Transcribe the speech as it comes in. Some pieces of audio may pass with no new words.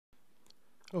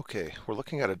Okay, we're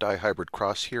looking at a dihybrid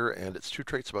cross here, and it's two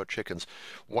traits about chickens.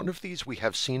 One of these we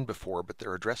have seen before, but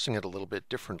they're addressing it a little bit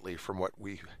differently from what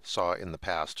we saw in the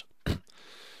past.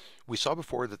 We saw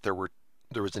before that there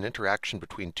was an interaction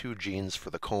between two genes for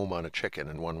the comb on a chicken,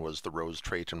 and one was the rose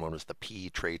trait and one was the P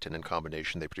trait, and in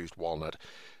combination they produced walnut.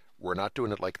 We're not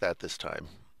doing it like that this time.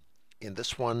 In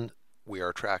this one, we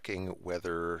are tracking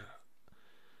whether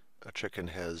a chicken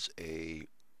has a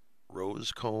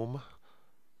rose comb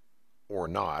or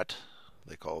not.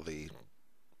 They call the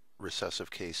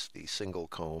recessive case the single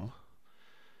comb.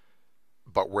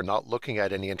 But we're not looking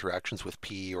at any interactions with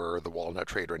P or the walnut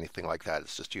trait or anything like that.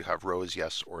 It's just you have rose,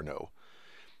 yes or no.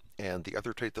 And the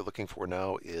other trait they're looking for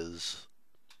now is,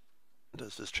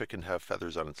 does this chicken have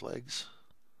feathers on its legs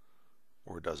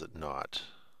or does it not?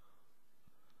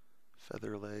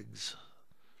 Feather legs,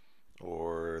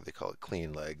 or they call it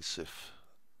clean legs if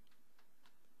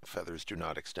feathers do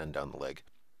not extend down the leg.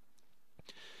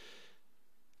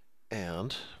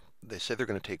 And they say they're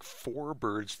going to take 4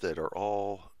 birds that are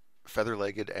all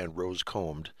feather-legged and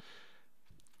rose-combed,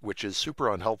 which is super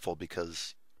unhelpful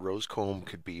because rose-comb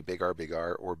could be big R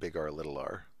or big R little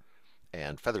r,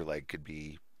 and feather-leg could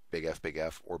be big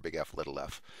F or big F little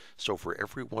f. So for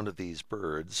every one of these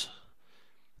birds,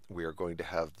 we are going to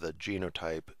have the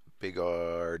genotype big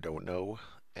R don't know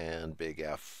and big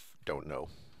F don't know.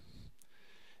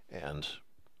 And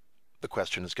the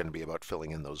question is going to be about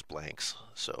filling in those blanks.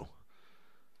 So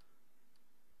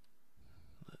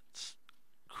let's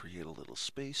create a little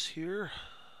space here.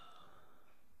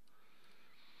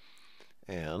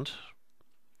 And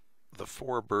the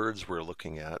 4 birds we're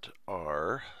looking at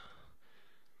are,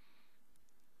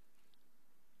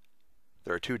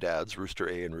 there are 2 dads, rooster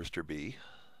A and rooster B.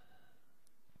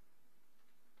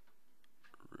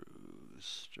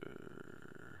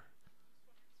 Rooster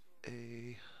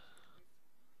A,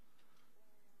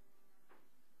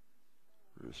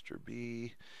 rooster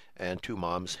B, and 2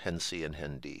 moms, hen C and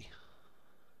hen D.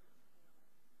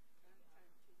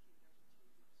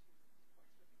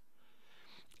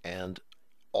 And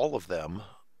all of them,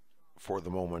 for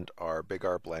the moment, are big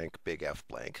R blank, big F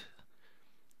blank.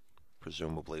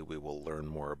 Presumably we will learn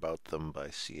more about them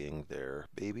by seeing their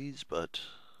babies, but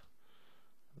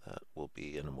that will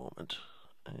be in a moment.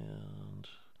 And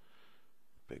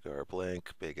big R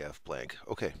blank, big F blank.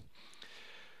 Okay.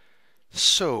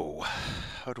 So,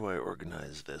 how do I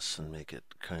organize this and make it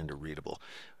kind of readable?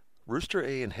 Rooster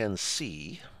A and hen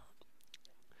C.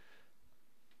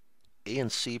 A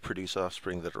and C produce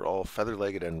offspring that are all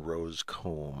feather-legged and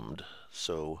rose-combed.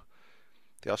 So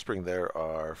the offspring there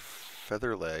are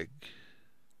feather-leg,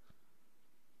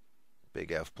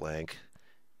 big F blank,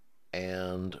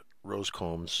 and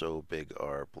rose-combed, so big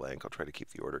R blank. I'll try to keep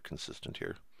the order consistent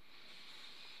here.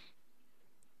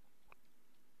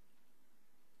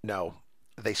 Now,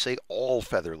 they say all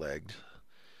feather-legged,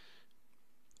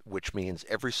 which means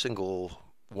every single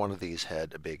one of these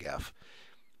had a big F.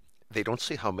 They don't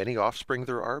say how many offspring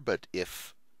there are, but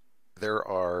if there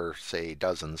are, say,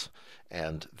 dozens,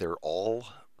 and they're all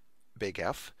big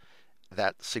F,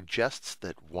 that suggests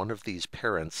that one of these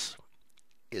parents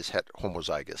is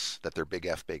homozygous, that they're big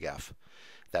F, big F.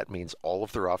 That means all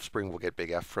of their offspring will get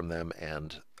big F from them,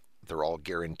 and they're all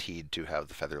guaranteed to have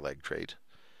the feather leg trait.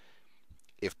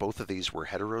 If both of these were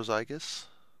heterozygous,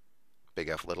 big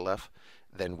F, little f,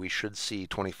 then we should see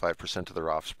 25% of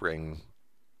their offspring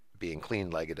being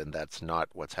clean-legged, and that's not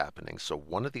what's happening. So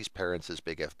one of these parents is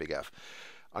big F, big F.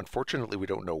 Unfortunately, we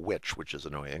don't know which is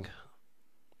annoying.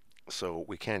 So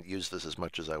we can't use this as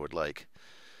much as I would like.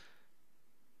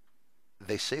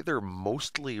 They say they're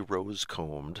mostly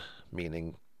rose-combed,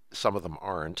 meaning some of them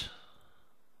aren't.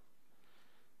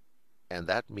 And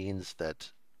that means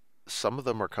that some of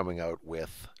them are coming out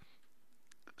with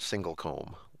single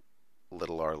comb,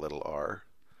 little r,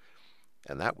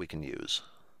 and that we can use.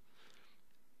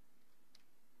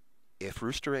 If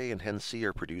rooster A and hen C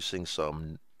are producing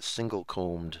some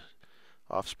single-combed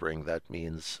offspring, that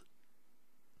means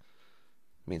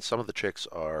some of the chicks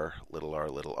are little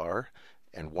r,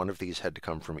 and one of these had to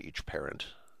come from each parent.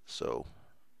 So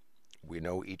we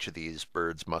know each of these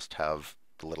birds must have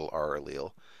the little r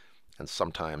allele, and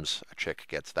sometimes a chick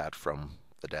gets that from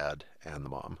the dad and the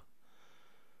mom.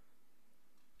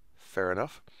 Fair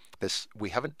enough. We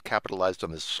haven't capitalized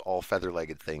on this all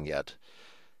feather-legged thing yet.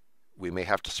 We may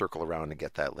have to circle around and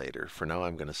get that later. For now,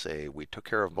 I'm going to say we took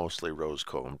care of mostly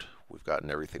rose-combed. We've gotten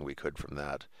everything we could from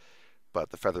that. But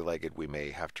the feather-legged we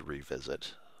may have to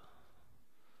revisit.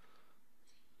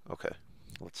 Okay,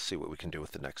 let's see what we can do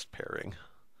with the next pairing.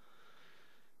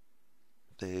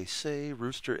 They say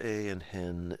rooster A and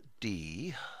hen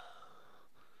D.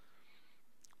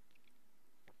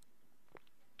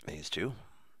 these two,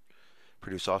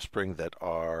 produce offspring that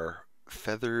are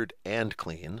feathered and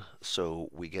clean. So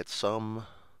we get some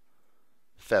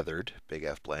feathered, big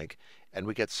F blank, and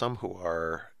we get some who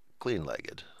are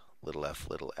clean-legged, little f,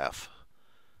 little f.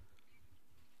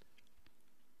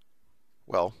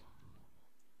 Well,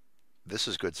 this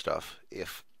is good stuff.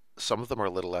 If some of them are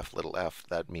little f,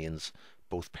 that means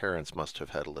both parents must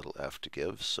have had a little f to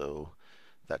give, so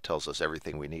that tells us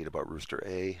everything we need about rooster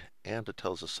A, and it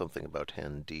tells us something about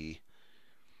hen D.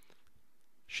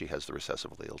 She has the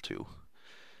recessive allele too.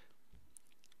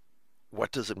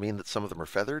 What does it mean that some of them are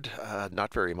feathered?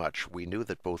 Not very much. We knew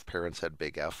that both parents had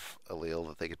big F allele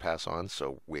that they could pass on,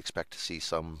 so we expect to see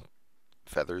some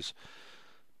feathers,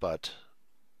 but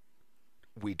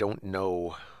we don't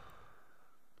know.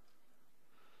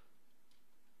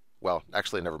 Well,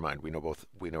 actually, never mind. We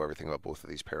know everything about both of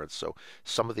these parents. So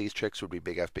some of these chicks would be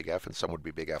big F, and some would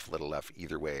be big F, little f.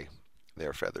 Either way,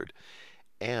 they're feathered.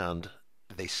 And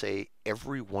they say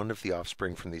every one of the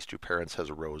offspring from these two parents has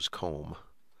a rose comb.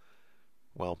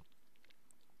 Well,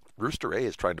 rooster A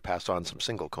is trying to pass on some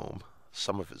single comb.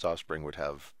 Some of his offspring would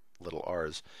have little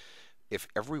r's. If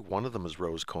every one of them is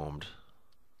rose combed,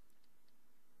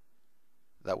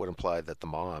 that would imply that the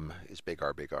mom is big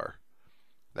R, big R.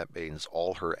 That means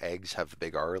all her eggs have the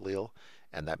big R allele,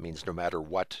 and that means no matter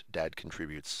what dad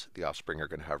contributes, the offspring are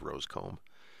going to have rose comb.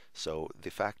 So the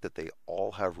fact that they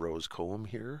all have rose comb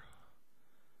here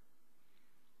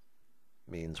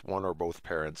means one or both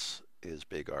parents is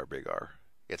big R, big R.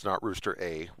 It's not rooster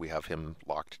A, we have him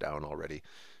locked down already,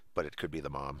 but it could be the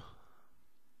mom.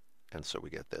 And so we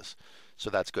get this. So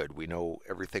that's good. We know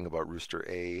everything about rooster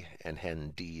A and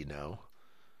hen D now.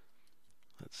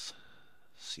 Let's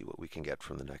see what we can get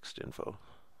from the next info.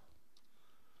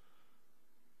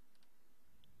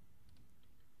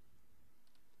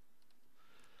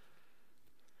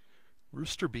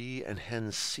 Rooster B and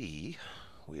hen C,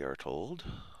 we are told,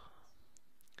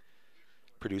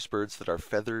 produce birds that are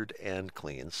feathered and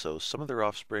clean. So some of their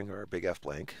offspring are big F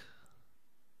blank,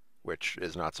 which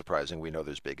is not surprising. We know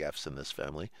there's big Fs in this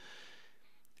family.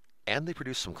 And they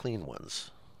produce some clean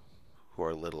ones, who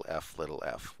are little f, little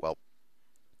f. Well,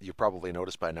 you probably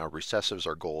noticed by now recessives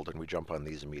are gold, and we jump on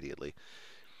these immediately.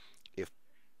 If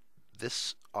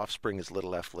this offspring is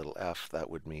little f, that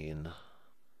would mean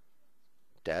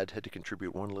dad had to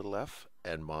contribute one little f,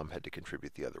 and mom had to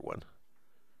contribute the other one.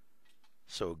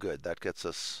 So good, that gets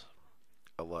us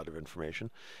a lot of information.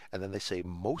 And then they say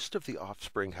most of the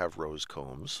offspring have rose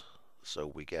combs, so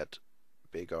we get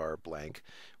big R blank,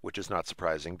 which is not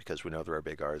surprising because we know there are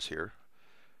big R's here.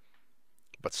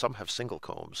 But some have single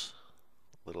combs,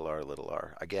 little r, little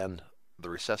r. Again, the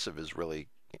recessive is really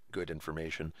good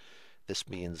information. This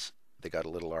means they got a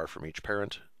little r from each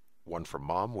parent, one from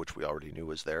mom, which we already knew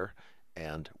was there,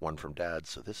 and one from dad,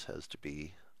 so this has to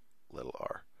be little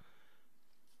r.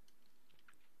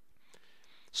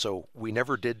 So we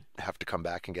never did have to come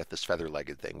back and get this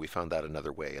feather-legged thing. We found that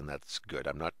another way, and that's good.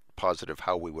 I'm not positive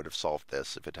how we would have solved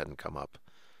this if it hadn't come up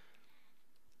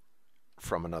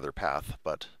from another path,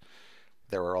 but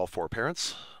there are all four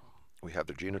parents. We have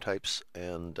their genotypes,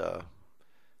 and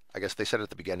I guess they said at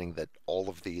the beginning that all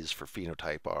of these for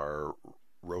phenotype are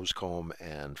rosecomb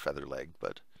and feather-legged,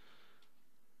 but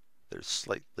there's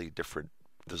slightly different,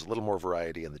 there's a little more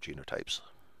variety in the genotypes.